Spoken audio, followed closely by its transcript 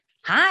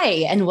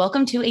Hi, and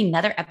welcome to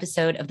another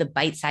episode of the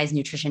Bite Size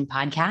Nutrition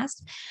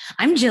Podcast.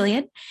 I'm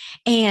Jillian,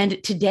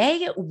 and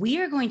today we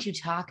are going to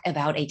talk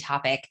about a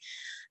topic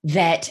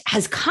that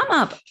has come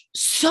up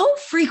so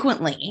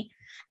frequently.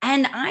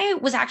 And I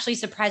was actually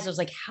surprised. I was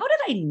like, how did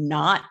I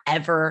not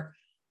ever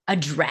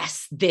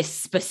address this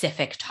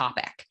specific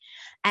topic?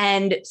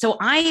 And so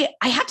I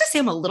have to say,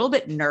 I'm a little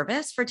bit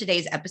nervous for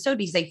today's episode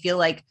because I feel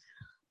like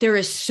there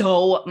is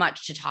so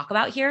much to talk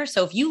about here.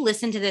 So if you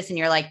listen to this and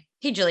you're like,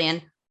 hey,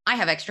 Jillian, I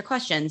have extra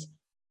questions,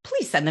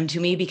 please send them to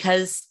me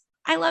because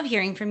I love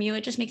hearing from you.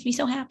 It just makes me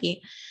so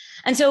happy.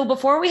 And so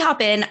before we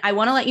hop in, I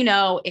want to let you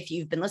know if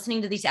you've been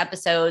listening to these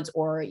episodes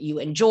or you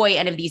enjoy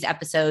any of these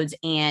episodes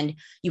and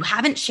you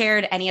haven't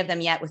shared any of them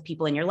yet with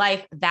people in your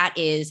life, that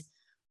is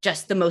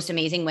just the most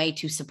amazing way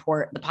to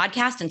support the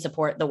podcast and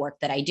support the work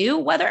that I do,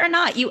 whether or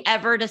not you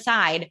ever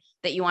decide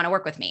that you want to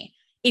work with me.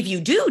 If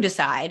you do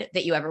decide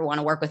that you ever want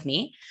to work with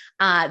me,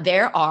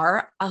 there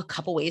are a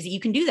couple ways that you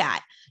can do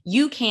that.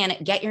 You can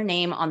get your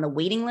name on the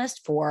waiting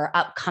list for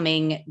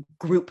upcoming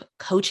group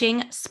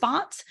coaching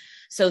spots.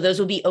 So those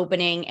will be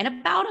opening in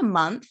about a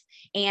month.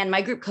 And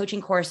my group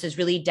coaching course is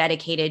really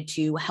dedicated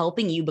to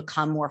helping you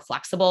become more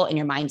flexible in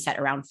your mindset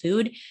around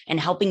food and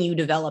helping you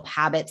develop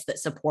habits that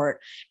support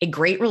a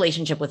great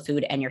relationship with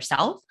food and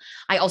yourself.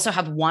 I also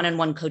have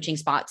one-on-one coaching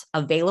spots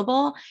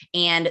available,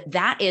 and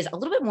that is a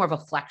little bit more of a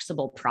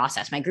flexible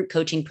process. My group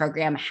coaching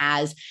program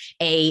has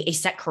a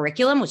set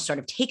curriculum, which sort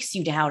of takes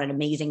you down an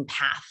amazing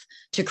path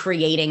to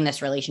creating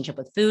this relationship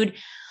with food.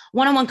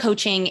 One-on-one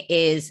coaching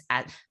is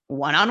at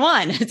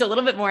one-on-one. It's a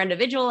little bit more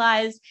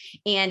individualized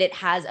and it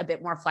has a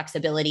bit more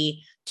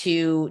flexibility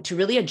to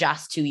really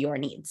adjust to your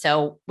needs.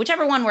 So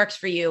whichever one works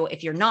for you,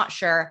 if you're not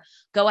sure,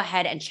 go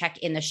ahead and check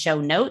in the show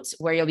notes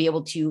where you'll be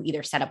able to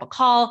either set up a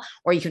call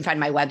or you can find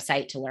my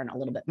website to learn a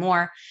little bit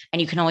more.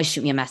 And you can always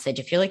shoot me a message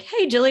if you're like,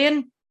 hey,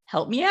 Jillian,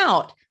 help me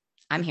out.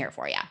 I'm here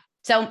for you.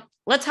 So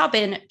let's hop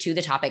into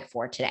the topic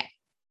for today.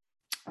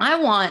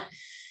 I want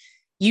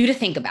you to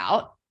think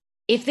about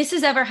if this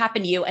has ever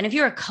happened to you, and if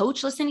you're a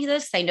coach listening to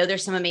this, I know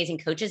there's some amazing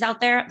coaches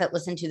out there that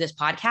listen to this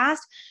podcast.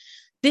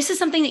 This is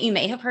something that you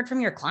may have heard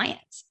from your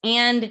clients.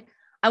 And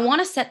I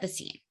want to set the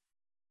scene.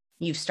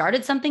 You've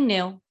started something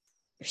new.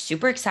 You're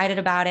super excited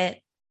about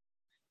it.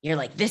 You're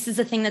like, this is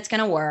the thing that's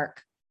going to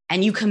work.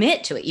 And you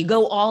commit to it. You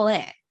go all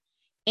in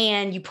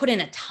and you put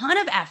in a ton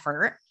of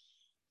effort.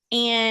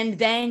 And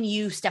then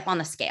you step on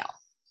the scale.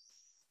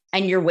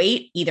 And your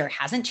weight either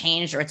hasn't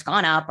changed or it's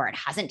gone up or it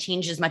hasn't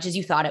changed as much as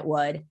you thought it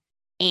would.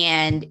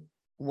 And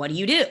what do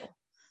you do?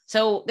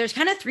 So there's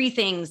kind of three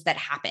things that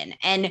happen.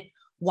 And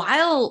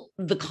while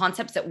the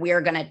concepts that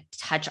we're going to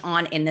touch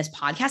on in this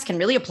podcast can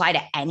really apply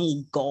to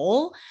any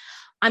goal,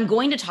 I'm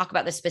going to talk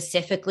about this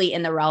specifically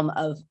in the realm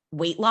of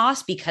weight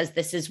loss because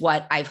this is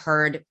what I've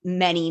heard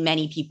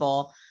many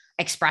people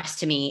express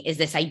to me is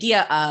this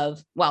idea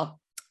of,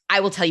 well, I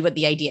will tell you what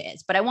the idea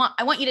is, but I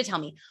want you to tell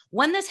me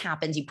when this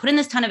happens, you put in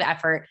this ton of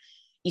effort,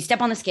 you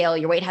step on the scale,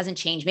 your weight hasn't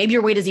changed. Maybe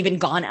your weight has even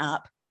gone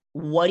up.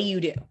 What do you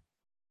do?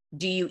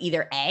 Do you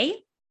either A,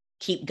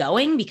 keep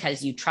going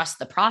because you trust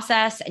the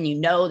process and you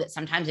know that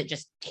sometimes it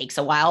just takes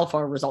a while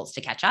for results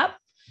to catch up?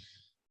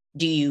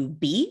 Do you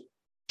B,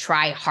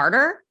 try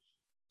harder,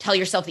 tell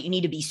yourself that you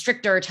need to be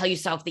stricter, tell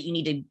yourself that you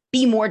need to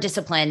be more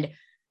disciplined?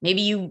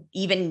 Maybe you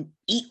even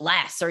eat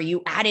less or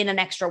you add in an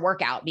extra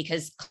workout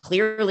because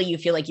clearly you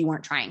feel like you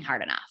weren't trying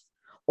hard enough.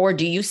 Or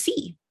do you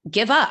C,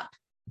 give up?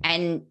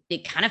 And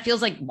it kind of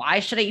feels like,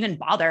 why should I even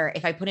bother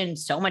if I put in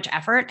so much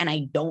effort and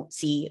I don't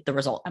see the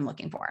result I'm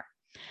looking for?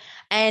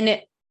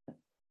 And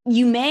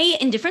you may,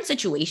 in different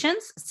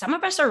situations, some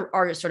of us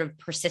are sort of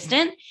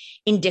persistent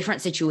in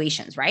different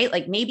situations, right?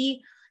 Like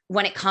maybe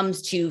when it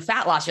comes to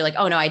fat loss, you're like,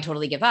 oh no, I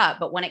totally give up.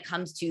 But when it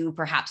comes to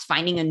perhaps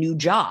finding a new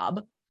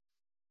job,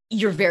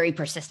 you're very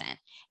persistent.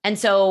 And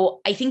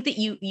so I think that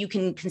you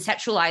can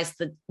conceptualize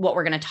what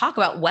we're going to talk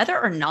about, whether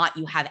or not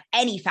you have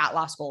any fat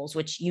loss goals,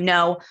 which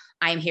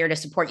I'm here to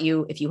support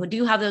you if you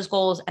do have those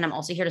goals. And I'm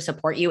also here to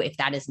support you if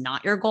that is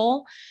not your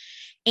goal.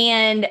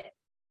 And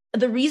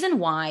the reason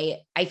why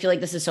I feel like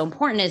this is so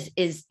important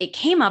is it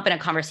came up in a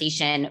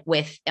conversation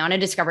on a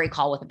discovery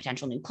call with a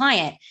potential new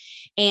client.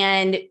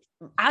 And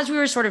as we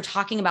were sort of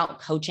talking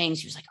about coaching,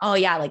 she was like, oh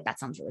yeah, like that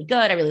sounds really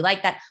good. I really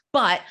like that.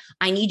 But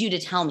I need you to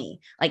tell me,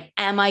 like,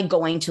 am I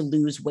going to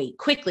lose weight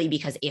quickly?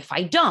 Because if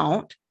I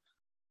don't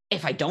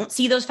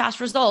see those fast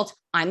results,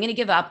 I'm going to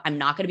give up. I'm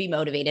not going to be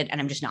motivated and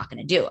I'm just not going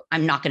to do it.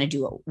 I'm not going to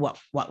do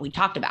what we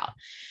talked about.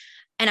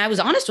 And I was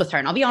honest with her,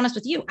 and I'll be honest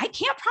with you. I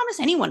can't promise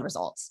anyone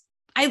results.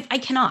 I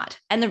cannot.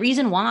 And the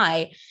reason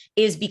why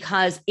is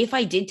because if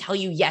I did tell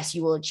you, yes,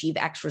 you will achieve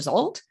X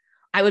result,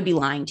 I would be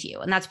lying to you.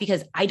 And that's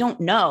because I don't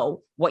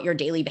know what your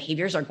daily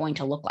behaviors are going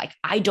to look like.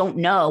 I don't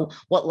know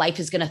what life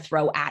is going to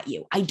throw at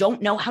you. I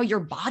don't know how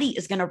your body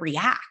is going to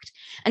react.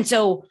 And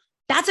so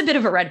that's a bit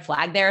of a red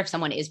flag there if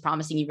someone is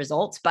promising you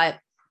results. But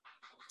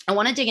I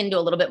want to dig into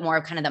a little bit more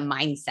of kind of the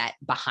mindset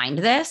behind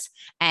this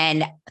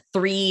and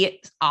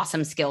three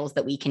awesome skills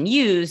that we can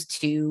use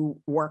to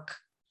work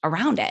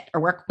around it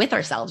or work with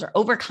ourselves or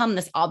overcome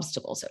this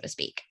obstacle, so to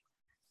speak.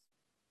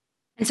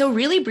 And so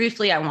really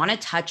briefly, I want to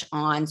touch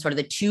on sort of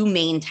the two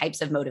main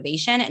types of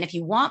motivation. And if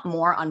you want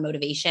more on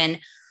motivation,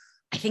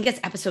 I think it's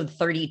episode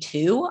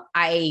 32.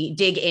 I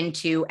dig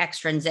into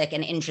extrinsic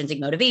and intrinsic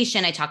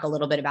motivation. I talk a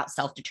little bit about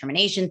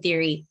self-determination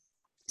theory.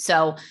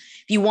 So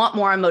if you want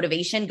more on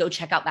motivation, go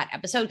check out that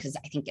episode because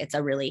I think it's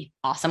a really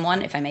awesome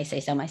one, if I may say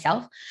so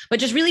myself.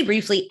 But just really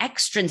briefly,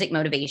 extrinsic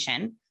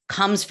motivation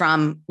comes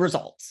from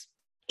results.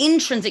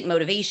 Intrinsic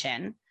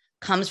motivation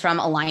comes from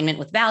alignment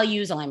with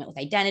values, alignment with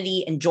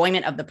identity,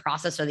 enjoyment of the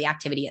process or the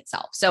activity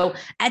itself. So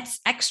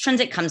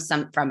extrinsic comes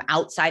from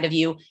outside of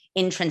you,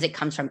 intrinsic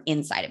comes from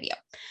inside of you.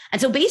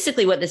 And so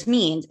basically what this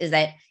means is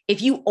that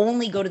if you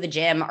only go to the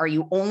gym or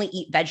you only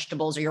eat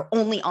vegetables or you're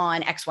only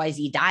on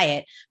XYZ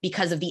diet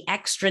because of the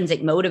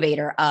extrinsic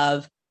motivator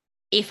of,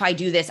 if I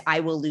do this, I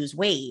will lose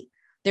weight,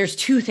 there's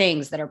two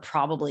things that are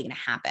probably going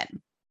to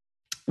happen.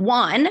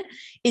 One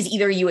is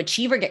either you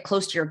achieve or get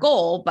close to your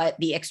goal, but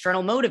the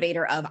external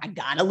motivator of I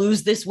gotta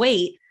lose this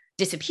weight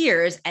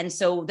disappears. And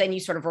so then you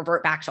sort of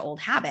revert back to old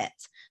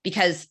habits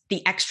because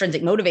the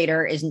extrinsic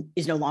motivator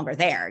is no longer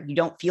there. You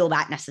don't feel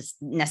that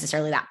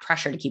necessarily that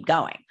pressure to keep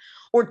going.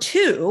 Or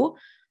two,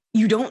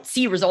 you don't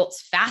see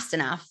results fast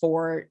enough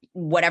for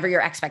whatever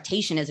your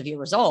expectation is of your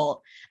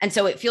result. And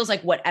so it feels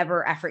like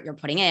whatever effort you're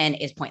putting in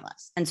is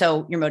pointless. And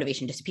so your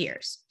motivation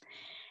disappears.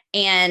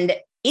 And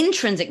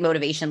intrinsic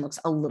motivation looks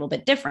a little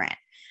bit different.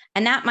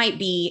 And that might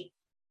be,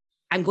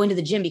 I'm going to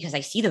the gym because I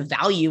see the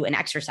value in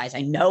exercise.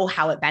 I know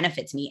how it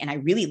benefits me. And I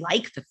really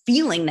like the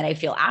feeling that I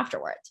feel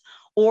afterwards.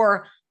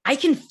 Or I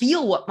can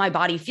feel what my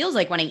body feels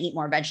like when I eat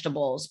more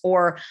vegetables,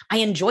 or I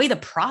enjoy the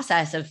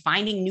process of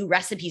finding new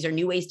recipes or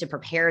new ways to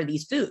prepare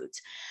these foods.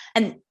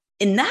 And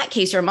in that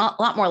case, you're a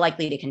lot more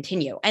likely to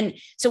continue. And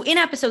so in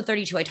episode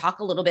 32, I talk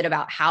a little bit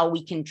about how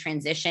we can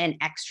transition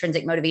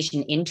extrinsic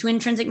motivation into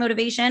intrinsic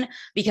motivation,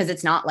 because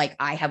it's not like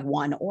I have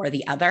one or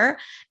the other.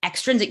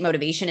 Extrinsic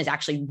motivation is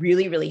actually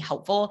really, really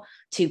helpful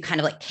to kind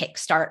of like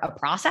kickstart a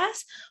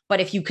process. But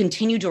if you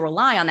continue to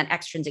rely on that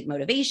extrinsic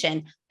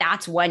motivation,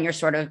 that's when you're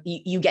sort of,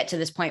 you get to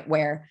this point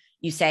where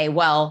you say,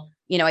 well,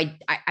 you know,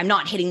 I'm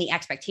not hitting the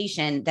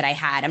expectation that I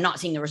had. I'm not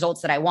seeing the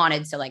results that I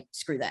wanted. So like,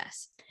 screw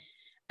this.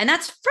 And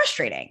that's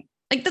frustrating.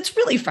 Like, that's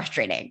really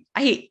frustrating.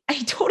 I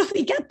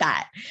totally get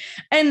that.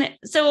 And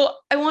so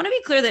I want to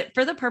be clear that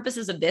for the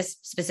purposes of this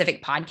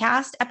specific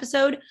podcast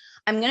episode,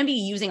 I'm going to be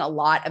using a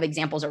lot of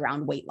examples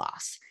around weight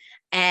loss.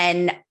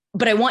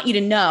 But I want you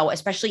to know,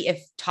 especially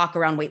if talk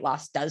around weight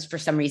loss does for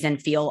some reason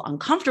feel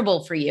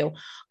uncomfortable for you,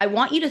 I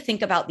want you to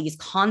think about these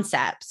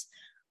concepts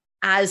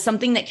as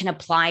something that can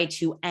apply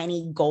to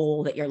any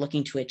goal that you're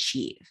looking to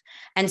achieve.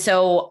 And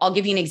so I'll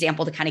give you an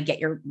example to kind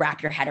of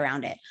wrap your head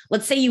around it.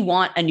 Let's say you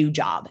want a new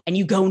job and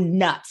you go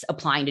nuts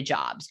applying to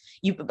jobs.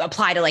 You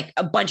apply to like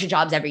a bunch of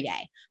jobs every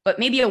day, but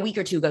maybe a week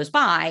or two goes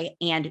by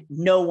and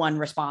no one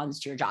responds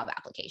to your job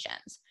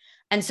applications.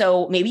 And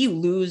so maybe you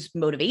lose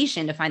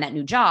motivation to find that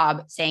new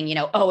job, saying, you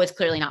know, oh, it's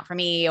clearly not for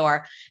me,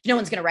 or no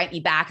one's going to write me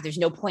back. There's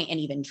no point in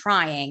even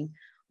trying.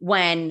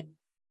 When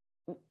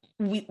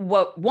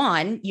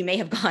you may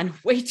have gone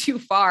way too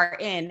far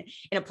in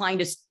applying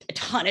to a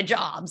ton of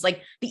jobs.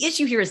 Like, the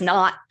issue here is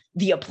not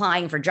the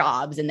applying for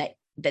jobs and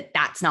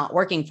that's not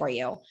working for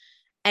you.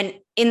 And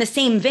in the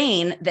same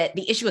vein, that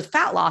the issue with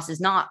fat loss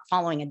is not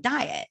following a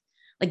diet.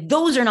 Like,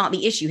 those are not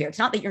the issue here. It's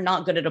not that you're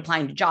not good at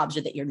applying to jobs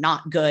or that you're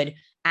not good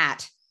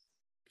at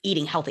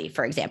eating healthy,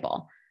 for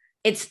example.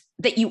 It's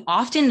that you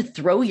often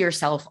throw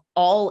yourself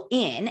all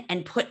in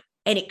and put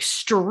an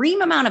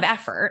extreme amount of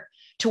effort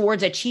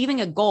towards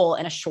achieving a goal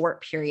in a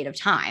short period of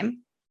time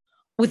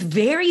with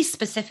very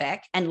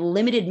specific and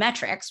limited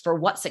metrics for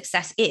what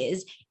success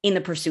is in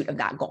the pursuit of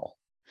that goal.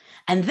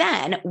 And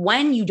then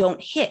when you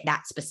don't hit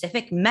that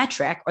specific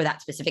metric or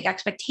that specific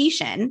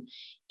expectation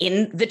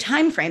in the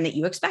time frame that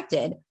you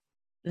expected,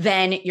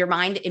 then your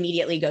mind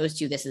immediately goes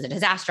to, this is a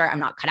disaster. I'm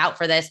not cut out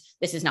for this.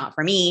 This is not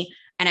for me.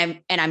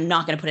 And I'm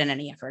not going to put in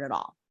any effort at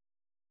all.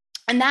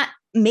 And that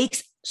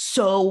makes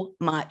so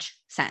much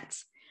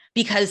sense,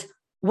 because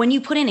when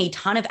you put in a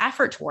ton of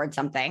effort towards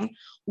something,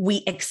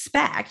 we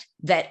expect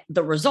that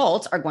the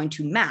results are going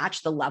to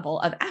match the level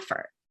of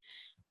effort.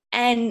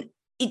 And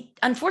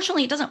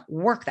unfortunately, it doesn't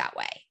work that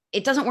way.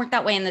 It doesn't work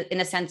that way in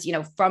a sense, you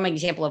know, from an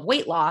example of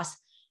weight loss,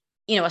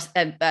 you know, a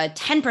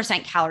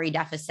 10% calorie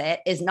deficit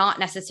is not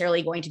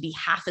necessarily going to be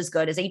half as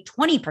good as a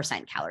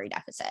 20% calorie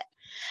deficit.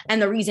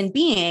 And the reason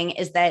being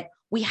is that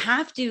we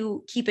have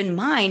to keep in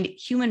mind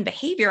human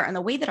behavior and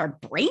the way that our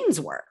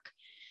brains work.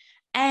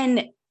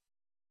 And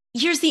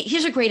here's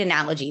a great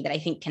analogy that I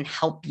think can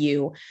help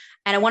you.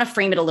 And I want to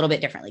frame it a little bit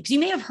differently, because you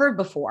may have heard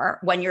before,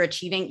 when you're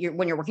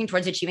working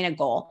towards achieving a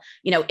goal,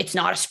 you know, it's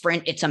not a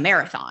sprint, it's a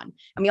marathon.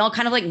 And we all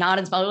kind of like nod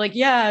and smile, like,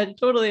 yeah,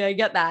 totally, I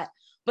get that.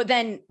 But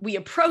then we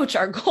approach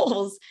our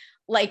goals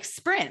like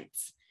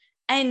sprints.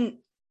 And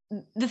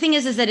the thing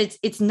is that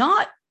it's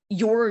not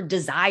your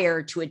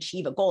desire to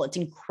achieve a goal. It's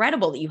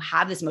incredible that you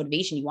have this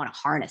motivation, you want to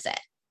harness it.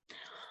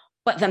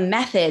 But the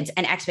methods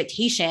and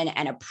expectation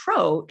and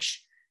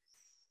approach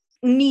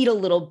need a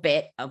little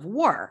bit of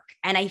work.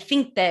 And I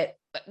think that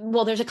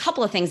well, there's a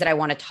couple of things that I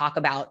want to talk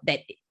about that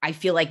I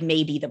feel like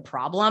may be the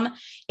problem.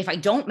 If I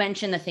don't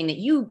mention the thing that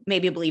you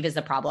maybe believe is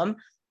the problem,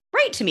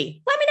 write to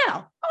me. Let me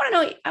know.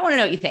 I want to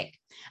know what you think.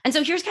 And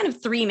so here's kind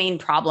of three main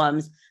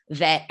problems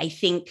that I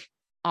think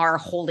are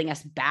holding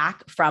us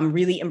back from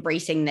really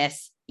embracing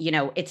this,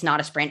 it's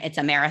not a sprint, it's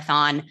a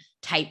marathon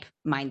type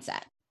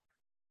mindset.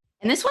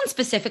 And this one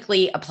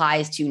specifically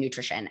applies to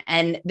nutrition.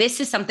 And this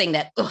is something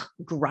that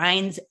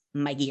grinds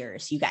my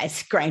gears. You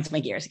guys, grinds my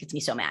gears. It gets me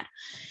so mad.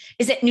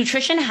 Is that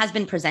nutrition has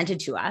been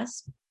presented to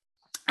us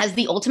as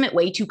the ultimate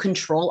way to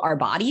control our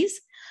bodies,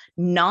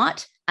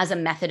 not as a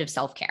method of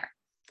self-care.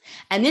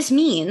 And this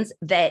means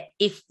that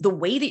if the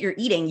way that you're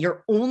eating,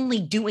 you're only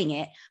doing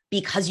it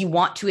because you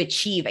want to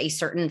achieve a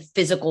certain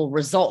physical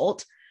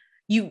result,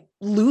 you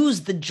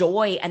lose the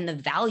joy and the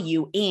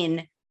value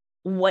in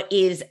what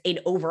is an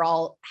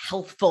overall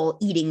healthful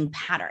eating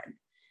pattern.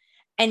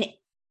 And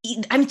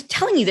I'm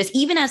telling you this,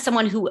 even as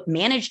someone who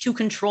managed to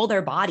control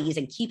their bodies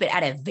and keep it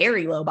at a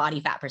very low body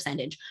fat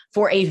percentage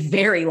for a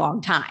very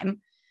long time.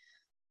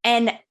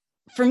 And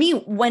for me,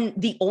 when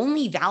the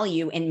only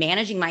value in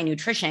managing my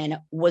nutrition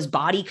was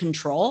body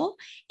control,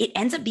 it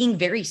ends up being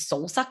very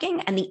soul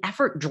sucking and the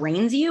effort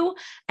drains you.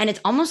 And it's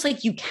almost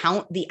like you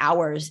count the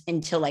hours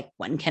until like,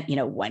 when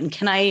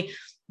can I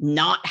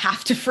not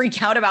have to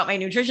freak out about my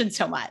nutrition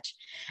so much?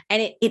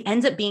 And it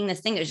ends up being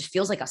this thing that just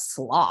feels like a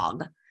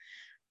slog.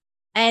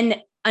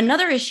 And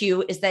another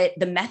issue is that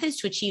the methods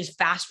to achieve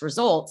fast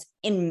results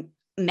in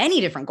many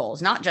different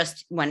goals, not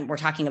just when we're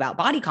talking about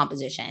body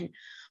composition,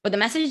 but the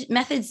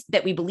methods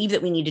that we believe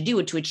that we need to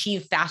do to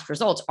achieve fast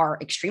results are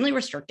extremely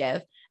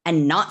restrictive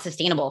and not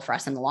sustainable for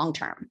us in the long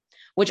term,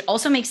 which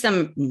also makes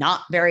them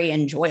not very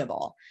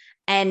enjoyable.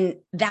 And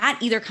that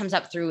either comes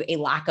up through a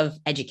lack of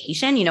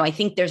education. I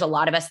think there's a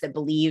lot of us that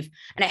believe,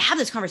 and I have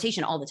this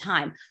conversation all the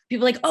time,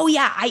 people are like, oh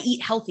yeah, I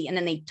eat healthy. And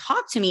then they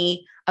talk to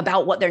me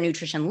about what their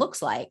nutrition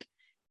looks like.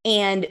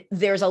 And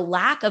there's a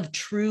lack of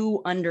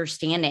true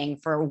understanding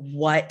for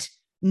what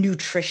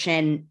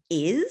nutrition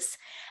is.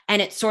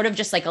 And it's sort of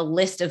just like a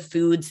list of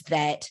foods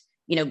that,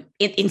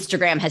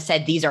 Instagram has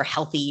said these are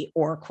healthy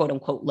or quote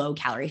unquote low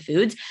calorie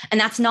foods.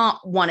 And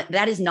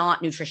that is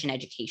not nutrition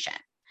education.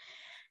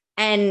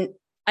 And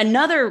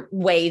another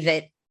way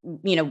that,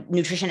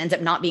 nutrition ends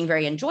up not being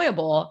very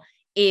enjoyable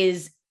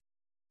is,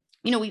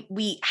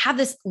 we have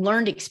this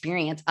learned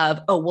experience of,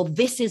 oh, well,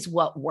 this is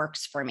what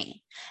works for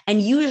me.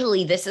 And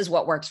usually this is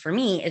what works for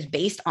me is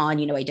based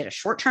on, I did a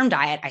short-term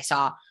diet. I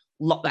saw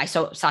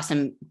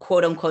some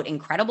quote unquote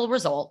incredible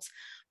results,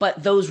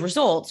 but those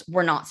results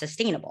were not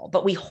sustainable.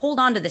 But we hold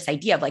on to this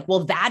idea of like,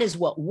 well, that is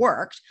what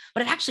worked,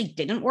 but it actually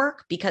didn't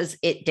work because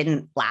it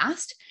didn't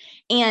last.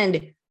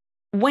 And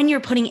when you're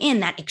putting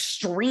in that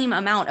extreme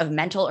amount of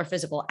mental or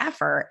physical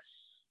effort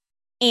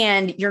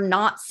and you're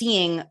not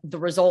seeing the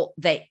result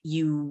that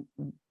you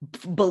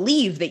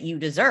believe that you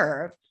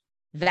deserve,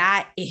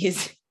 that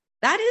is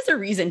a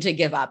reason to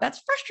give up.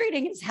 That's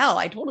frustrating as hell.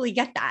 I totally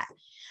get that.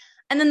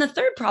 And then the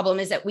third problem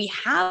is that we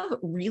have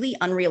really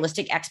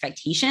unrealistic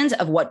expectations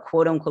of what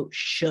quote unquote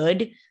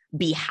should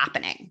be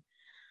happening.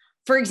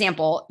 For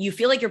example, you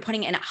feel like you're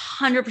putting in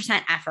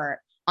 100% effort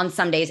on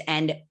some days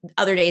and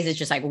other days it's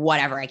just like,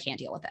 whatever, I can't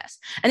deal with this.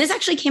 And this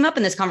actually came up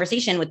in this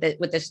conversation with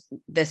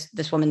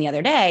this woman the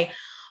other day,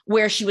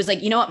 where she was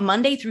like, you know what,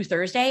 Monday through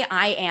Thursday,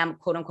 I am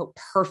quote unquote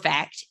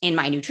perfect in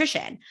my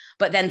nutrition.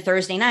 But then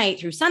Thursday night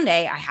through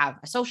Sunday, I have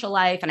a social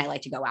life and I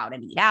like to go out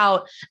and eat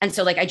out. And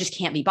so like, I just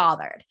can't be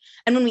bothered.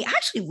 And when we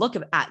actually look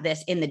at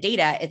this in the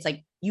data, it's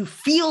like, you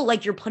feel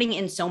like you're putting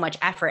in so much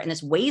effort and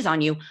this weighs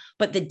on you.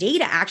 But the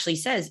data actually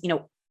says,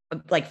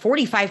 like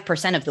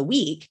 45% of the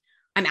week,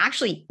 I'm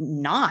actually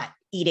not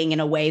eating in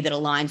a way that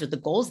aligns with the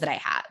goals that I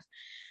have.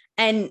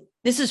 And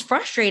this is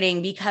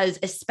frustrating because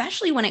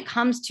especially when it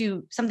comes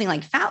to something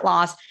like fat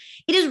loss,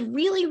 it is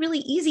really, really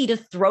easy to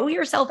throw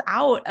yourself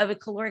out of a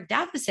caloric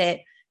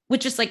deficit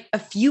with just like a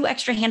few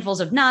extra handfuls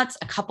of nuts,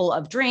 a couple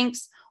of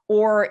drinks,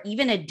 or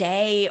even a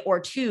day or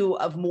two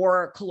of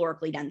more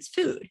calorically dense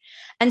food.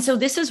 And so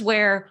this is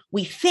where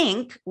we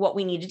think what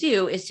we need to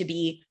do is to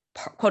be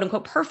quote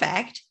unquote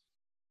perfect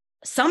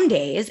some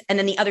days, and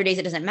then the other days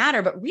it doesn't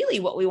matter. But really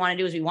what we want to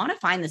do is we want to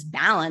find this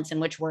balance in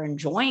which we're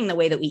enjoying the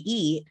way that we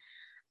eat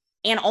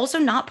and also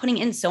not putting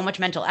in so much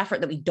mental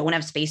effort that we don't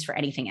have space for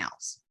anything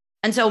else.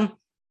 And so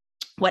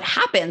what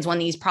happens when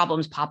these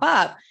problems pop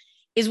up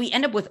is we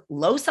end up with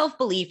low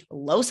self-belief,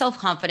 low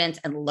self-confidence,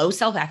 and low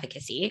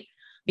self-efficacy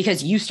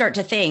because you start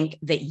to think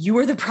that you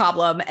are the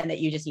problem and that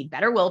you just need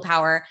better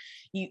willpower.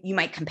 You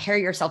might compare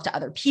yourself to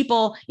other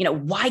people.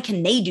 Why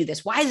can they do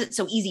this? Why is it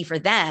so easy for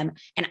them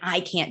and I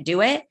can't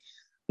do it?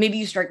 Maybe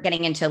you start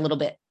getting into a little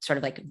bit sort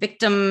of like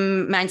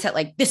victim mindset,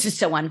 like this is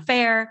so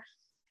unfair.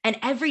 And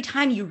every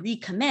time you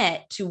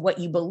recommit to what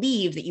you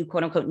believe that you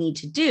quote unquote need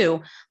to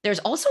do, there's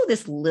also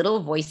this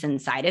little voice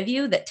inside of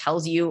you that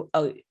tells you,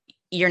 oh,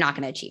 you're not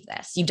going to achieve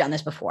this. You've done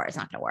this before. It's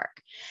not going to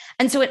work.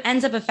 And so it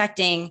ends up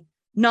affecting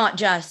not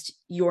just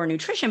your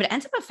nutrition, but it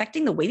ends up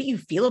affecting the way that you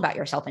feel about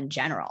yourself in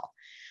general.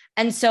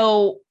 And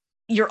so,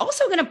 you're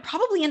also going to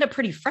probably end up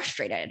pretty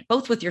frustrated,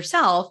 both with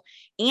yourself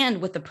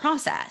and with the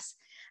process.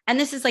 And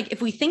this is like,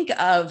 if we think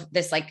of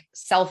this like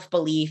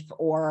self-belief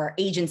or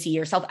agency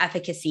or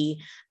self-efficacy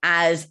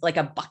as like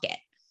a bucket,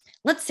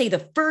 let's say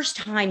the first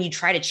time you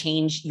try to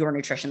change your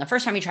nutrition, the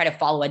first time you try to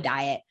follow a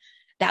diet,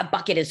 that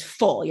bucket is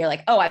full. You're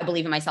like, oh, I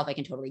believe in myself. I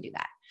can totally do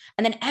that.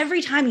 And then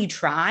every time you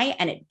try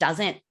and it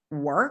doesn't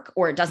work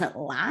or it doesn't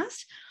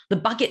last, the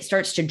bucket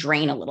starts to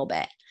drain a little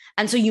bit.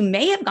 And so you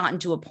may have gotten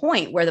to a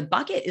point where the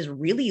bucket is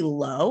really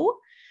low.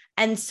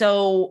 And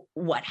so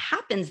what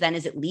happens then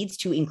is it leads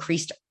to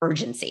increased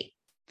urgency.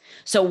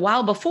 So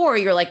while before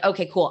you're like,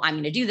 okay, cool, I'm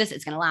going to do this,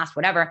 it's going to last,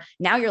 whatever.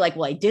 Now you're like,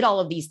 well, I did all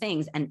of these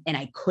things and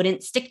I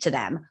couldn't stick to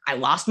them. I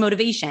lost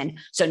motivation.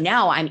 So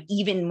now I'm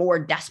even more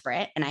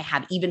desperate and I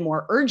have even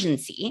more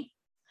urgency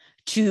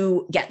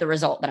to get the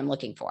result that I'm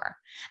looking for.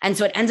 And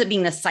so it ends up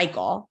being this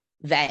cycle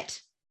that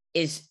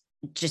is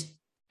just,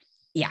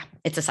 yeah,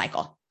 it's a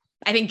cycle.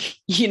 I think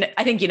you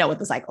know what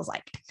the cycle's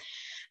like.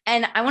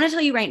 And I want to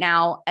tell you right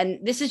now, and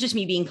this is just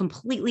me being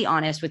completely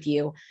honest with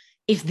you,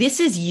 if this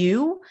is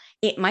you,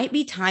 it might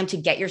be time to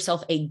get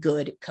yourself a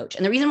good coach.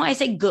 And the reason why I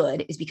say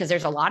good is because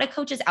there's a lot of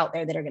coaches out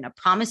there that are going to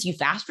promise you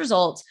fast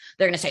results.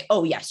 They're going to say,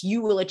 oh yes,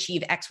 you will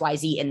achieve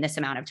XYZ in this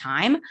amount of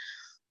time.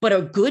 But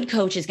a good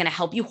coach is going to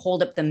help you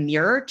hold up the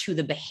mirror to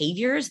the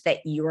behaviors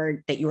that you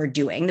are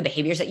doing, the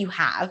behaviors that you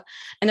have.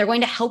 And they're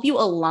going to help you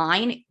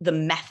align the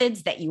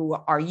methods that you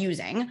are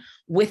using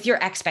with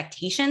your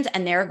expectations.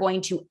 And they're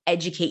going to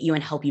educate you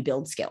and help you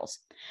build skills.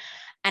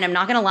 And I'm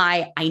not going to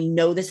lie, I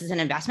know this is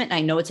an investment. And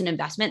I know it's an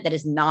investment that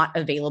is not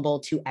available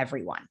to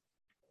everyone.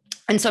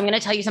 And so I'm going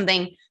to tell you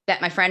something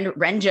that my friend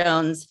Ren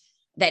Jones,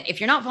 that if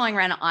you're not following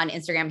Ren on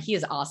Instagram, he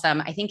is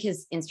awesome. I think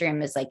his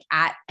Instagram is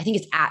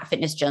at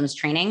Fitness Jones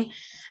Training.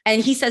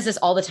 And he says this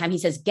all the time. He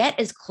says, get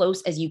as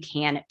close as you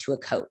can to a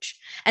coach.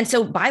 And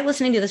so by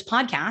listening to this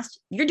podcast,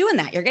 you're doing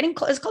that. You're getting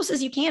as close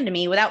as you can to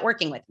me without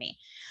working with me.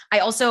 I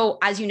also,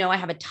 as you know, I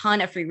have a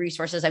ton of free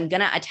resources.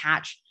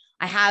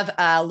 I have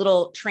a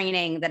little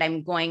training that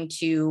I'm going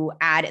to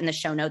add in the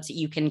show notes that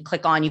you can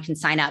click on. You can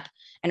sign up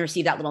and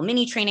receive that little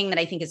mini training that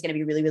I think is going to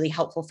be really, really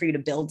helpful for you to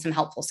build some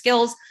helpful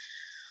skills.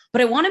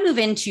 But I want to move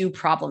into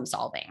problem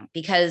solving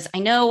because I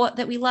know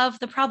that we love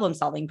the problem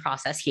solving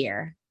process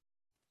here.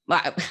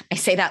 Well, I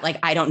say that like,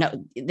 I don't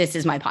know. This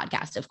is my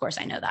podcast. Of course,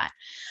 I know that.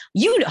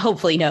 You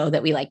hopefully know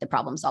that we like the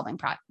problem solving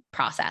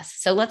process.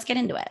 So let's get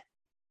into it.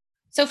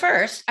 So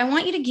first, I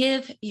want you to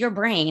give your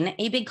brain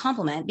a big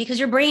compliment because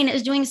your brain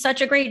is doing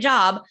such a great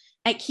job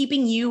at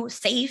keeping you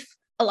safe,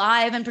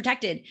 alive, and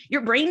protected.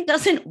 Your brain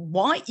doesn't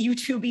want you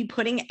to be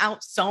putting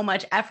out so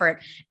much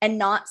effort and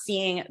not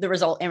seeing the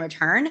result in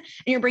return. And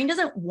your brain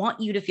doesn't want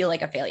you to feel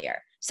like a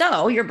failure.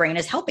 So your brain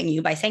is helping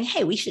you by saying,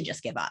 hey, we should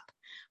just give up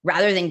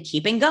rather than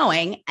keeping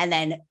going and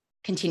then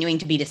continuing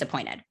to be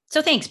disappointed.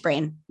 So thanks,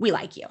 brain. We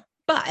like you.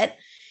 But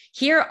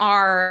here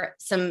are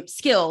some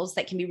skills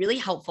that can be really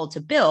helpful to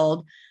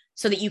build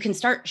so that you can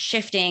start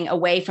shifting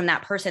away from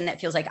that person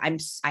that feels like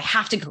I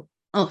have to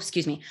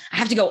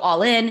go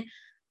all in,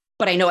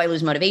 but I know I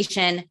lose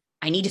motivation.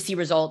 I need to see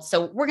results.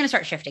 So we're going to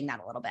start shifting that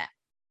a little bit.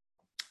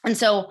 And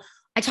so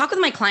I talk with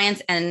my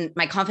clients and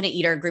my Confident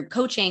Eater group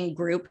coaching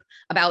group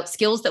about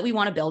skills that we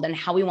want to build and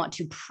how we want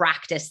to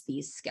practice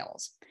these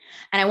skills.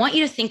 And I want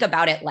you to think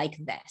about it like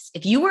this.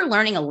 If you were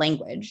learning a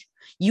language,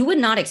 you would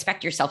not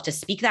expect yourself to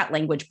speak that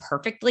language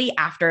perfectly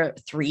after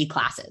 3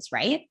 classes,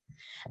 right?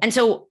 And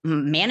so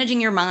managing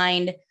your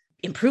mind,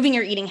 improving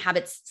your eating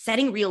habits,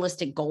 setting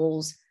realistic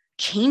goals,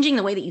 changing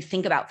the way that you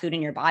think about food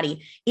in your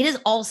body, it is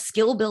all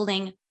skill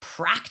building,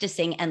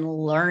 practicing, and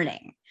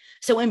learning.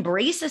 So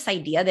embrace this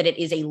idea that it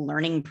is a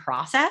learning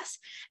process.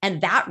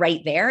 And that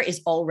right there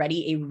is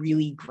already a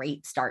really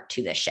great start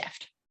to this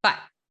shift. But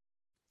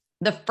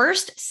the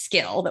first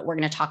skill that we're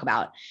going to talk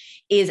about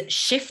is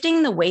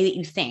shifting the way that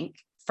you think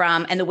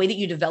and the way that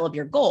you develop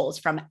your goals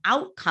from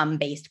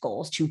outcome-based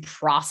goals to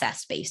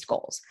process-based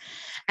goals.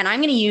 And I'm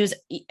going to use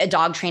a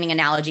dog training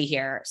analogy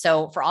here.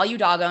 So for all you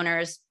dog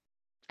owners,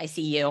 I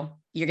see you,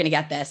 you're going to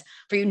get this.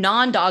 For you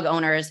non-dog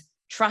owners,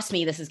 trust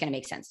me, this is going to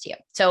make sense to you.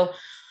 So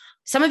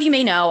some of you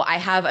may know I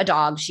have a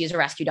dog. She is a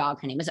rescue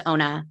dog. Her name is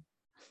Ona.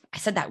 I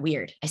said that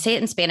weird. I say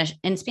it in Spanish.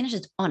 In Spanish,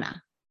 it's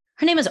Ona.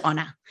 Her name is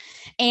Ona.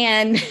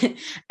 And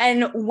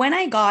when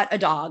I got a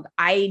dog,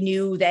 I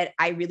knew that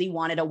I really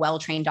wanted a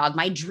well-trained dog.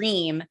 My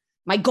dream,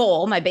 my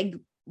goal, my big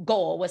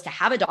goal was to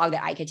have a dog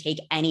that I could take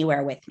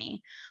anywhere with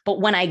me.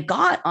 But when I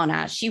got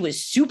Ona, she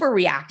was super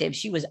reactive.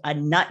 She was a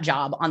nut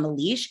job on the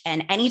leash.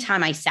 And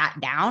anytime I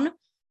sat down,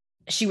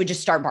 she would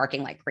just start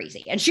barking like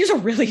crazy. And she was a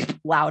really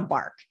loud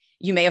bark.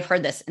 You may have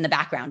heard this in the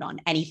background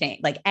on anything,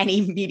 like any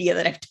media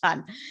that I've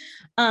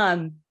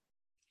done.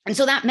 And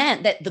so that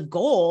meant that the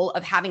goal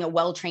of having a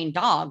well-trained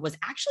dog was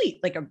actually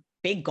like a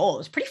big goal. It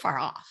was pretty far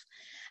off.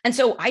 And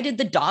so I did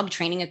the dog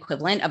training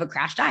equivalent of a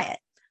crash diet.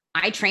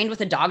 I trained with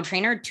a dog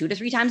trainer 2 to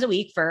 3 times a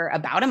week for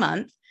about a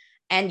month.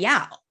 And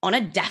yeah, Ona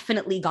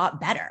definitely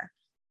got better,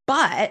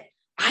 but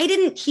I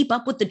didn't keep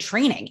up with the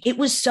training. It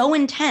was so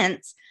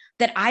intense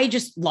that I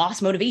just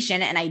lost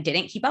motivation and I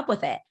didn't keep up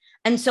with it.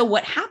 And so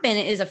what happened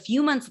is a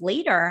few months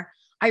later,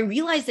 I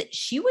realized that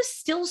she was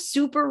still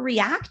super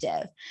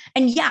reactive.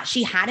 And yeah,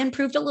 she had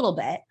improved a little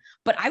bit,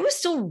 but I was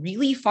still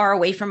really far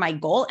away from my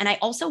goal. And I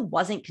also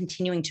wasn't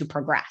continuing to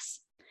progress.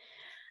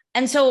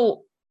 And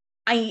so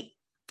I,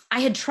 I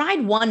had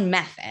tried one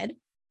method,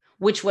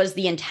 which was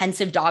the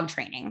intensive dog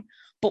training.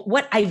 But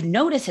what I've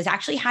noticed has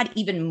actually had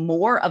even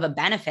more of a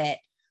benefit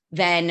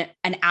than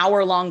an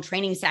hour-long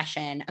training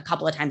session a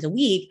couple of times a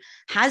week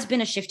has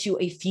been a shift to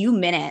a few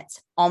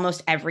minutes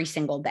almost every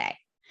single day.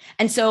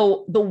 And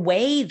so the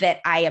way that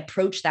I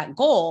approach that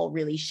goal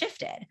really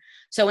shifted.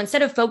 So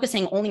instead of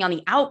focusing only on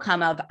the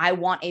outcome of I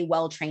want a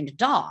well-trained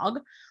dog,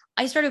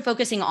 I started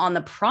focusing on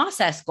the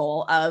process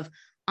goal of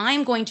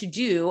I'm going to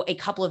do a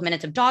couple of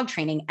minutes of dog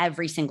training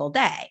every single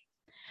day.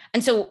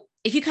 And so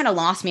if you kind of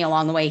lost me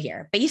along the way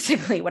here,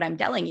 basically what I'm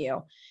telling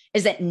you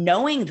is that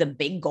knowing the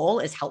big goal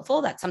is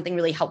helpful. That's something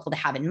really helpful to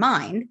have in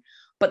mind.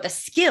 But the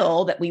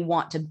skill that we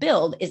want to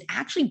build is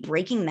actually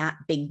breaking that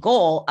big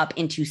goal up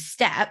into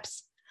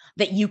steps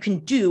that you can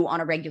do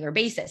on a regular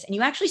basis. And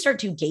you actually start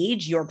to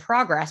gauge your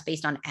progress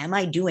based on, am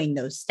I doing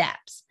those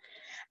steps?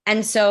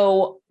 And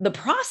so the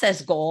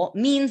process goal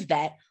means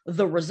that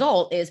the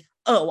result is,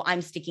 oh,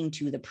 I'm sticking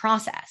to the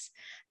process.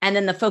 And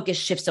then the focus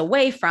shifts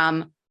away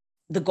from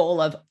the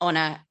goal of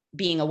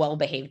being a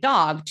well-behaved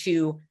dog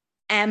to,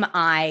 am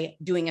I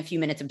doing a few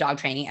minutes of dog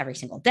training every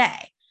single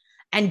day?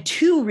 And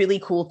two really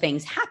cool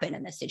things happen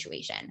in this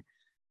situation.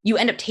 You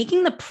end up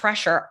taking the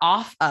pressure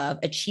off of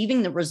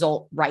achieving the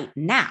result right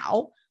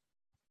now,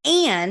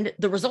 and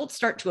the results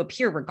start to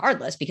appear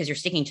regardless because you're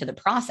sticking to the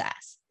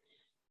process.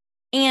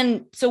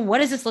 And so what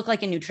does this look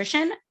like in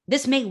nutrition?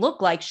 This may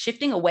look like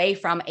shifting away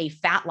from a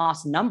fat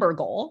loss number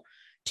goal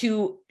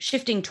to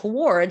shifting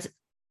towards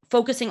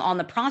focusing on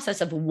the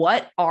process of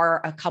what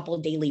are a couple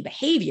of daily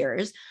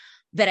behaviors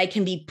that I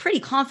can be pretty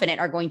confident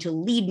are going to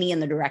lead me in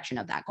the direction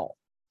of that goal.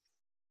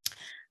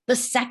 The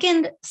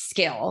second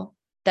skill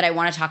that I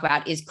want to talk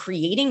about is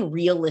creating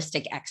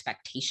realistic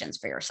expectations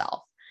for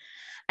yourself.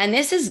 And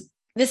this is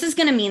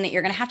going to mean that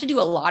you're going to have to do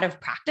a lot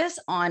of practice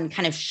on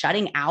kind of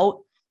shutting out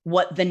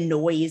what the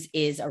noise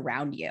is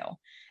around you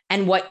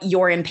and what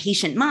your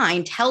impatient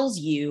mind tells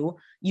you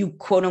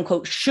quote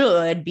unquote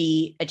should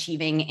be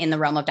achieving in the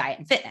realm of diet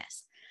and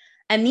fitness.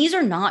 And these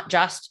are not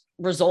just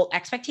result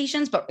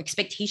expectations, but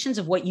expectations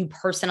of what you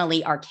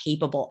personally are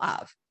capable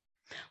of.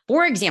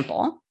 For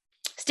example,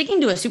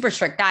 sticking to a super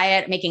strict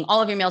diet, making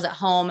all of your meals at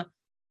home,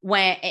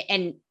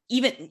 and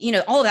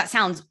even, all of that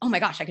sounds, oh my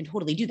gosh, I can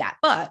totally do that.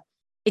 But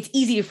it's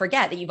easy to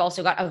forget that you've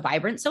also got a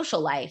vibrant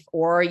social life,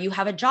 or you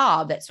have a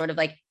job that sort of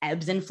like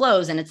ebbs and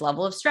flows in its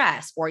level of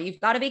stress, or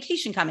you've got a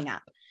vacation coming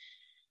up.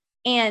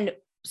 And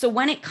so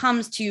when it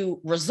comes to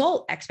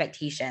result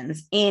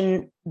expectations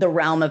in the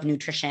realm of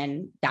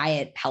nutrition,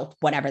 diet, health,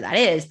 whatever that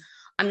is,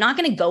 I'm not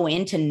going to go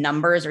into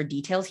numbers or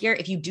details here.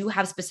 If you do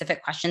have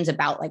specific questions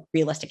about like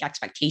realistic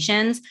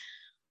expectations,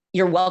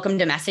 you're welcome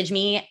to message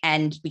me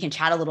and we can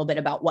chat a little bit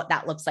about what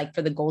that looks like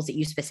for the goals that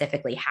you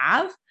specifically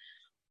have.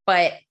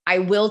 But I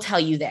will tell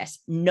you this,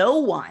 no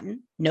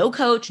one, no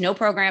coach, no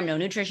program, no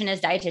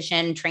nutritionist,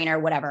 dietitian, trainer,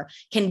 whatever,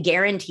 can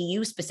guarantee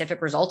you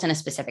specific results in a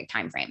specific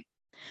time frame.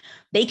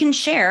 They can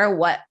share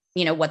what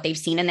they've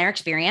seen in their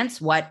experience,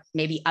 what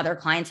maybe other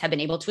clients have been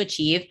able to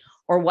achieve,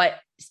 or what,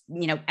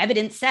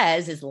 evidence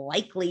says is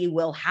likely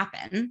will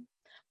happen.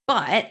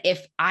 But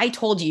if I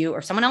told you,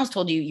 or someone else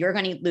told you, you're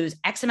going to lose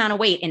X amount of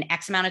weight in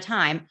X amount of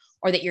time,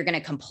 or that you're going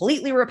to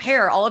completely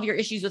repair all of your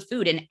issues with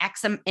food in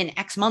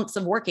X months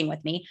of working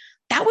with me,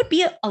 that would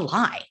be a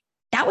lie.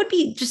 That would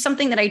be just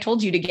something that I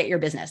told you to get your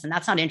business. And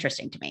that's not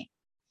interesting to me,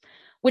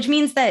 which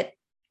means that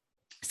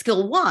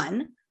skill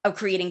one of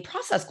creating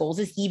process goals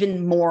is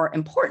even more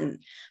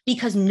important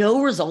because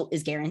no result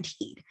is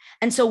guaranteed.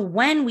 And so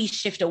when we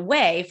shift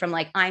away from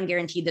like, I'm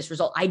guaranteed this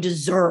result, I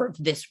deserve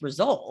this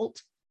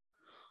result,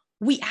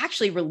 we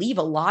actually relieve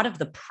a lot of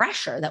the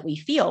pressure that we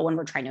feel when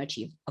we're trying to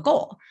achieve a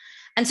goal.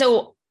 And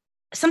so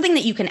something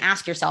that you can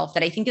ask yourself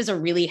that I think is a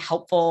really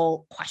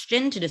helpful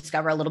question to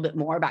discover a little bit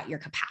more about your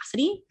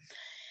capacity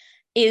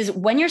is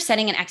when you're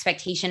setting an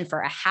expectation for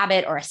a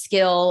habit or a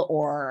skill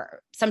or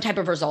some type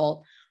of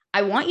result,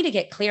 I want you to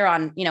get clear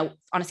on,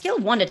 on a scale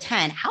of 1 to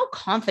 10, how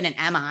confident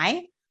am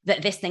I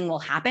that this thing will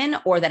happen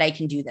or that I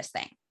can do this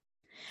thing?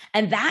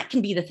 And that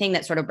can be the thing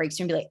that sort of breaks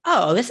through and be like,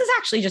 oh, this is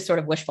actually just sort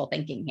of wishful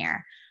thinking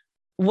here.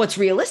 What's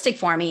realistic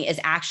for me is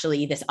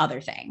actually this other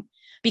thing.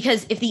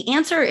 Because if the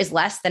answer is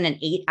less than an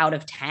 8 out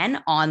of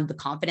 10 on the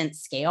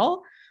confidence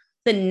scale,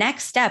 the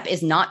next step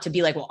is not to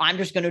be like, well, I'm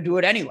just going to do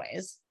it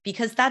anyways,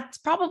 because that's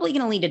probably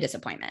going to lead to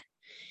disappointment.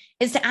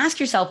 Is to ask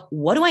yourself,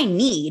 what do I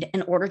need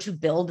in order to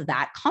build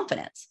that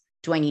confidence?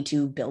 Do I need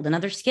to build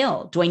another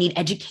skill? Do I need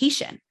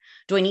education?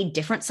 Do I need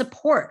different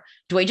support?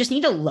 Do I just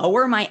need to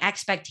lower my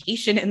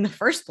expectation in the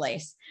first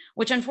place?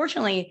 Which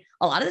unfortunately,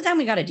 a lot of the time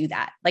we got to do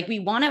that. Like we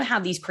want to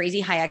have these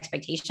crazy high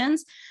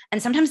expectations. And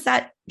sometimes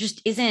that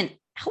just isn't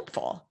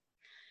helpful.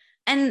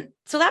 And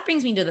so that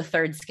brings me to the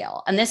third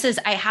skill. And this is,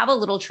 I have a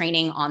little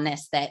training on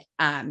this that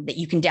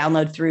you can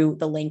download through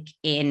the link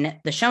in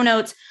the show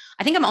notes.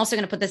 I think I'm also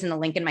going to put this in the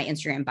link in my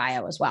Instagram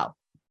bio as well.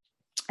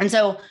 And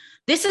so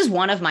this is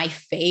one of my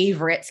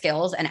favorite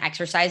skills and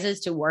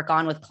exercises to work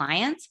on with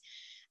clients.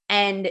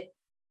 And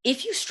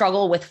if you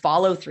struggle with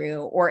follow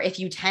through, or if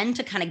you tend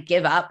to kind of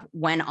give up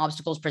when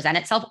obstacles present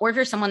itself, or if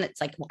you're someone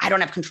that's like, well, I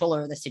don't have control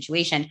over this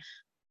situation,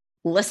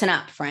 listen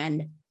up,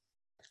 friend.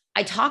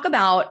 I talk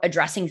about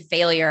addressing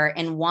failure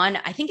in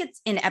I think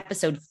it's in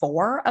episode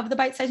 4 of the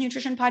Bite Size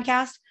Nutrition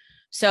podcast.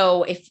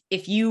 So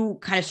if you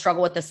kind of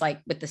struggle with this,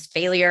 like with this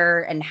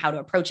failure and how to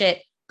approach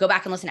it, go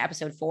back and listen to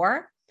episode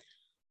 4.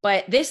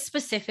 But this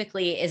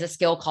specifically is a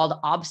skill called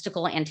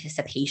obstacle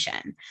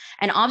anticipation.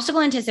 And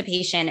obstacle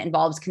anticipation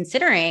involves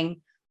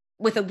considering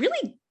with a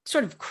really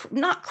sort of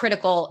not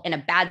critical in a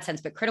bad sense,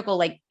 but critical,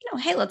 like,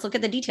 hey, let's look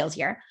at the details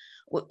here.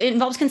 It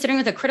involves considering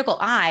with a critical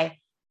eye,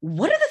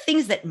 what are the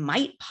things that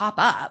might pop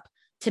up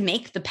to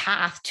make the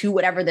path to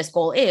whatever this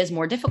goal is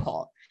more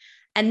difficult?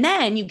 And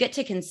then you get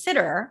to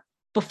consider,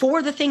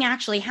 before the thing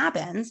actually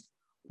happens,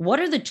 what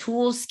are the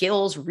tools,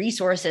 skills,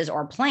 resources,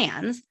 or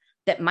plans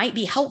that might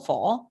be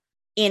helpful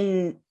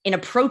in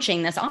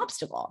approaching this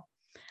obstacle?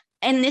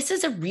 And this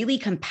is a really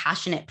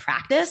compassionate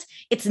practice.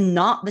 It's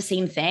not the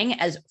same thing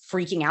as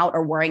freaking out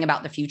or worrying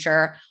about the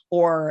future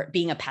or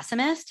being a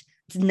pessimist.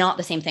 It's not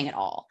the same thing at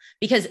all,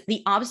 because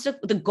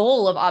the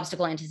goal of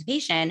obstacle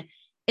anticipation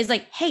is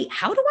like, hey,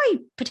 how do I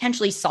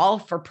potentially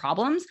solve for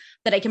problems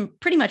that I can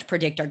pretty much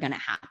predict are going to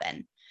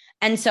happen?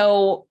 And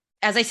so,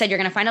 as I said, you're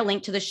going to find a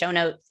link to the show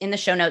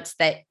notes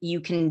that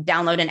you can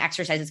download an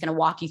exercise that's going to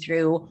walk you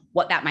through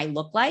what that might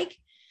look like.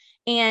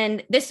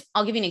 And this,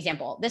 I'll give you an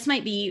example. This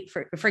might be,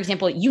 for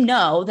example,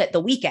 that the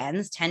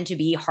weekends tend to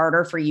be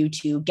harder for you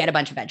to get a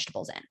bunch of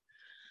vegetables in.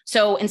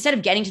 So instead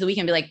of getting to the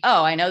weekend and be like,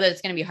 oh, I know that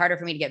it's going to be harder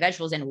for me to get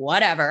vegetables in,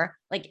 whatever.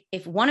 Like,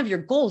 if one of your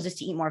goals is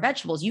to eat more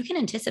vegetables, you can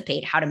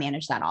anticipate how to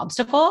manage that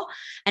obstacle,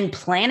 and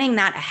planning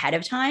that ahead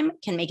of time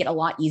can make it a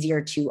lot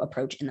easier to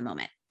approach in the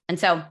moment. And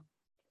so,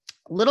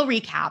 little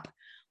recap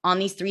on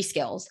these 3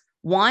 skills.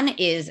 1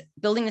 is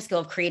building the skill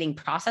of creating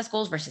process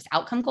goals versus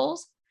outcome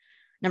goals.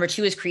 Number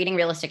 2 is creating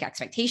realistic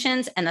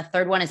expectations. And the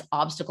third one is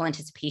obstacle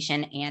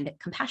anticipation and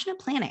compassionate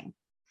planning.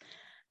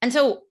 And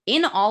so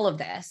in all of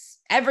this,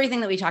 everything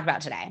that we talked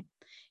about today,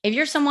 if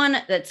you're someone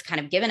that's kind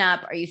of given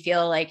up, or you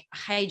feel like,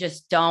 I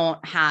just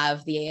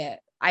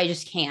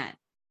can't,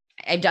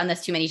 I've done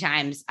this too many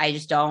times, I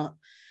don't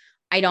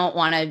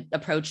want to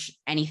approach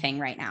anything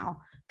right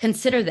now,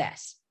 consider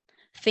this.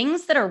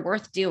 Things that are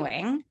worth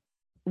doing,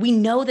 we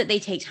know that they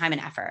take time and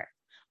effort,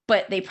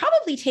 but they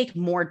probably take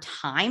more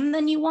time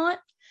than you want.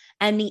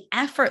 And the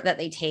effort that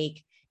they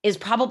take is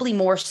probably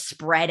more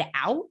spread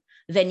out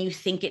than you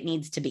think it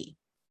needs to be.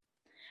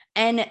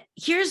 And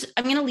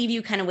I'm going to leave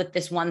you kind of with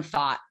this one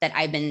thought that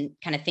I've been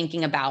kind of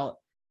thinking about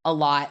a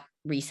lot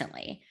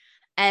recently.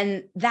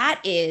 And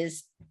that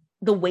is,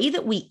 the way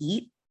that we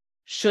eat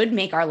should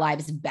make our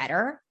lives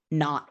better,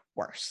 not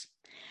worse.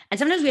 And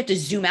sometimes we have to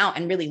zoom out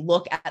and really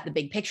look at the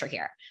big picture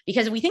here,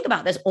 because if we think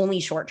about this only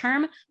short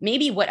term,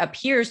 maybe what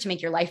appears to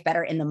make your life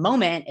better in the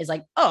moment is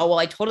like, oh, well,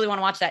 I totally want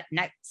to watch that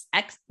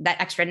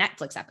extra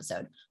Netflix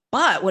episode.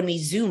 But when we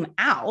zoom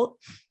out,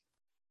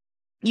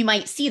 you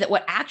might see that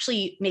what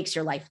actually makes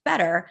your life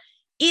better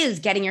is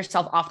getting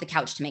yourself off the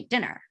couch to make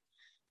dinner.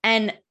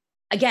 And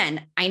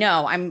again, I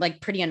know I'm like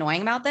pretty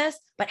annoying about this,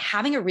 but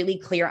having a really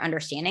clear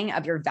understanding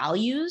of your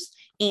values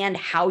and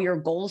how your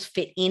goals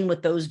fit in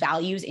with those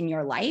values in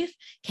your life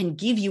can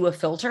give you a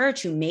filter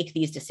to make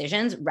these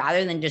decisions,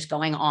 rather than just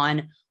going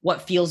on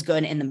what feels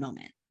good in the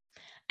moment.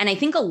 And I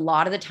think a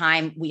lot of the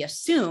time we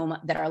assume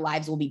that our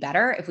lives will be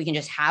better if we can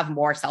just have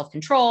more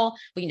self-control,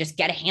 we can just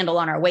get a handle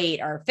on our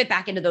weight or fit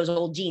back into those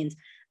old jeans.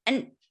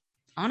 And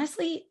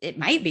honestly, it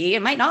might be,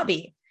 it might not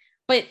be.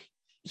 But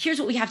here's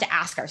what we have to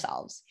ask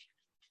ourselves.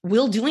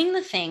 Will doing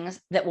the things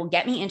that will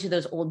get me into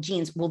those old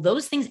jeans, will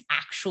those things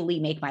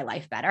actually make my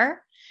life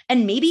better?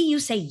 And maybe you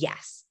say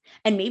yes.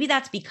 And maybe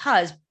that's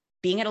because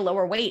being at a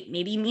lower weight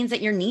maybe means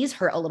that your knees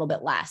hurt a little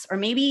bit less. Or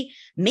maybe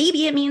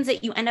it means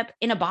that you end up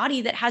in a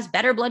body that has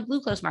better blood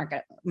glucose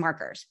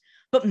markers.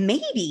 But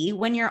maybe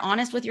when you're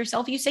honest with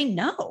yourself, you say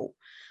no.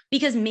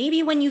 Because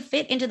maybe when you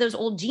fit into those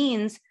old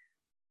jeans,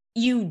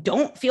 you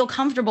don't feel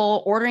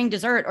comfortable ordering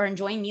dessert or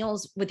enjoying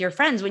meals with your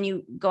friends when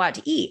you go out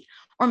to eat.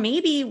 Or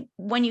maybe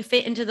when you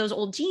fit into those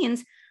old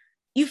jeans,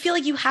 you feel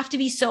like you have to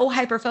be so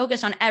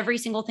hyper-focused on every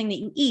single thing that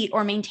you eat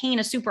or maintain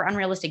a super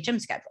unrealistic gym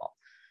schedule.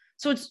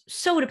 So it's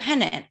so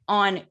dependent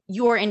on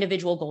your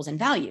individual goals and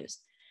values.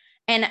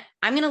 And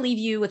I'm going to leave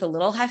you with a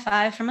little high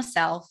five from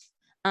myself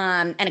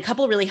and a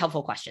couple of really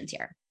helpful questions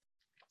here.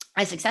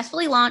 I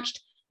successfully launched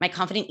my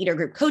Confident Eater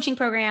Group coaching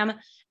program,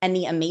 and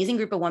the amazing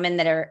group of women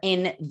that are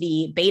in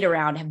the beta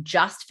round have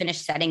just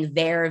finished setting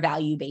their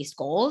value-based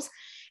goals.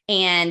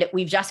 And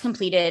we've just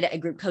completed a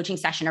group coaching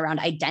session around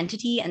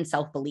identity and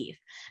self-belief.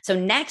 So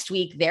next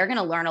week, they're going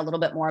to learn a little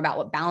bit more about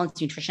what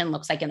balanced nutrition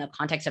looks like in the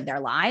context of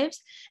their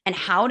lives, and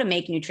how to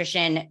make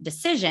nutrition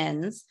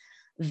decisions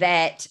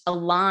that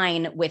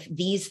align with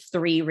these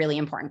 3 really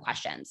important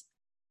questions.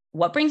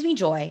 What brings me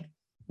joy?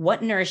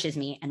 What nourishes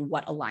me? And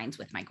what aligns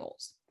with my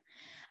goals?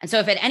 And so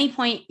if at any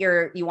point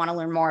you want to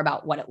learn more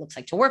about what it looks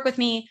like to work with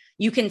me,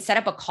 you can set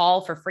up a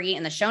call for free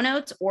in the show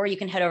notes, or you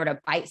can head over to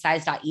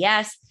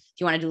bitesize.es if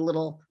you want to do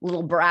a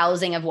little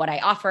browsing of what I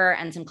offer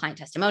and some client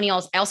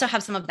testimonials. I also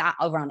have some of that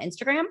over on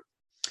Instagram.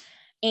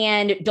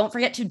 And don't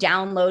forget to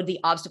download the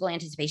obstacle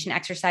anticipation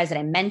exercise that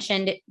I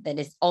mentioned that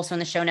is also in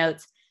the show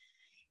notes.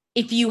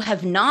 If you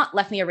have not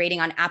left me a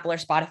rating on Apple or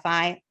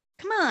Spotify,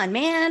 come on,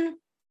 man.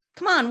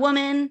 Come on,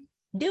 woman.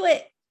 Do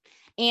it.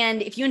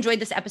 And if you enjoyed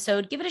this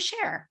episode, give it a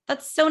share.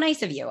 That's so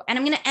nice of you. And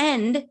I'm going to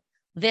end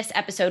this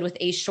episode with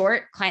a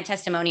short client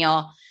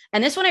testimonial.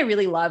 And this one I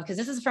really love because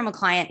this is from a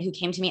client who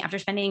came to me after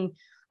spending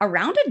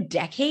around a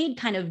decade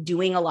kind of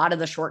doing a lot of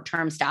the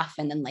short-term stuff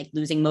and then like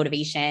losing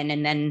motivation.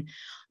 And then,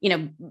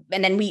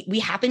 we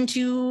happened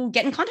to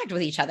get in contact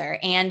with each other.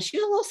 And she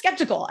was a little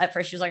skeptical at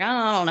first. She was like,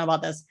 I don't know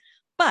about this.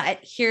 But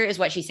here is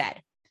what she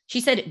said. She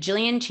said,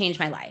 Jillian changed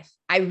my life.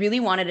 I really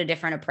wanted a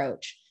different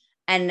approach.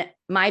 And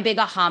my big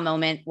aha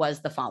moment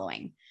was the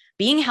following.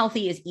 Being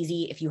healthy is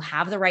easy if you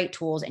have the right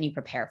tools and you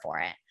prepare for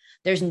it.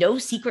 There's no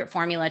secret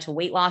formula to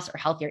weight loss or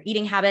healthier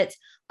eating habits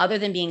other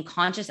than being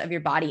conscious of your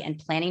body and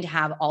planning to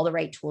have all the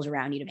right tools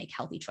around you to make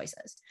healthy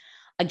choices.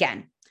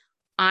 Again,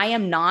 I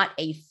am not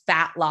a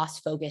fat loss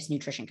focused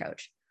nutrition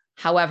coach.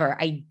 However,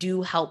 I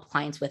do help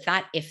clients with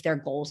that if their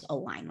goals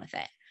align with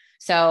it.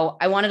 So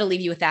I wanted to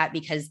leave you with that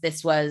because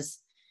this was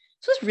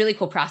a really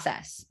cool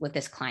process with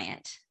this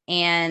client.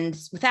 And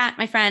with that,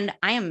 my friend,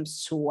 I am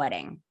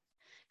sweating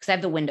because I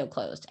have the window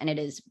closed and it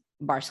is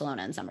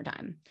Barcelona in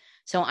summertime.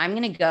 So I'm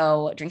going to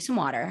go drink some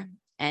water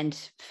and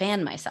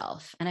fan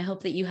myself. And I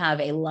hope that you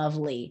have a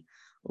lovely,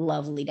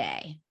 lovely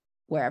day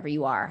wherever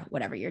you are,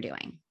 whatever you're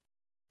doing.